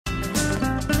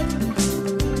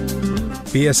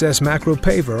VSS Macro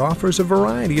Paver offers a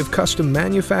variety of custom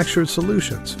manufactured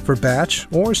solutions for batch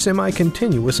or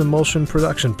semi-continuous emulsion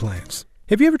production plants.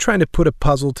 Have you ever tried to put a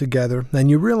puzzle together and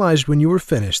you realized when you were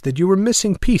finished that you were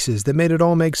missing pieces that made it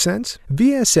all make sense?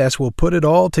 VSS will put it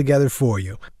all together for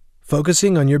you,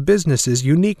 focusing on your business's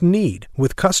unique need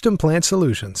with custom plant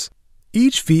solutions.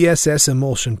 Each VSS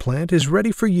emulsion plant is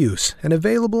ready for use and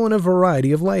available in a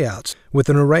variety of layouts, with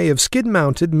an array of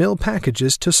skid-mounted mill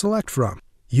packages to select from.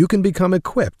 You can become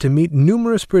equipped to meet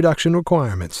numerous production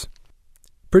requirements.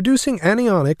 Producing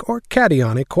anionic or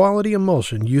cationic quality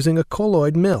emulsion using a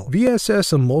colloid mill,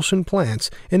 VSS Emulsion Plants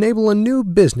enable a new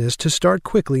business to start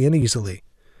quickly and easily.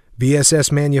 VSS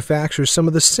manufactures some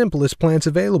of the simplest plants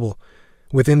available.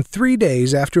 Within 3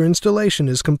 days after installation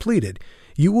is completed,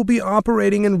 you will be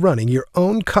operating and running your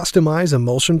own customized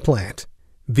emulsion plant.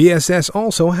 VSS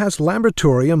also has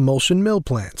laboratory emulsion mill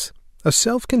plants, a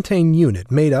self-contained unit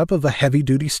made up of a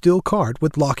heavy-duty steel cart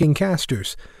with locking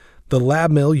casters. The lab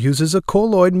mill uses a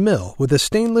colloid mill with a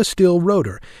stainless steel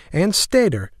rotor and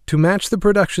stator to match the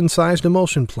production-sized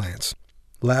emulsion plants.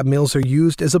 Lab mills are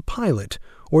used as a pilot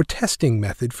or testing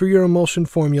method for your emulsion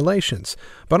formulations,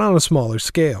 but on a smaller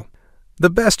scale. The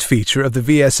best feature of the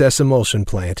VSS emulsion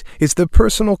plant is the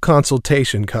personal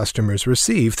consultation customers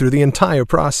receive through the entire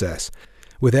process.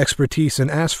 With expertise in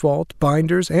asphalt,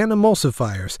 binders, and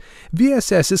emulsifiers,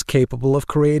 VSS is capable of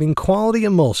creating quality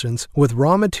emulsions with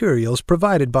raw materials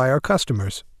provided by our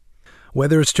customers.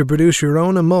 Whether it's to produce your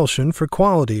own emulsion for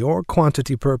quality or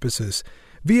quantity purposes,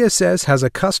 VSS has a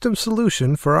custom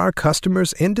solution for our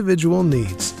customers' individual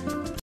needs.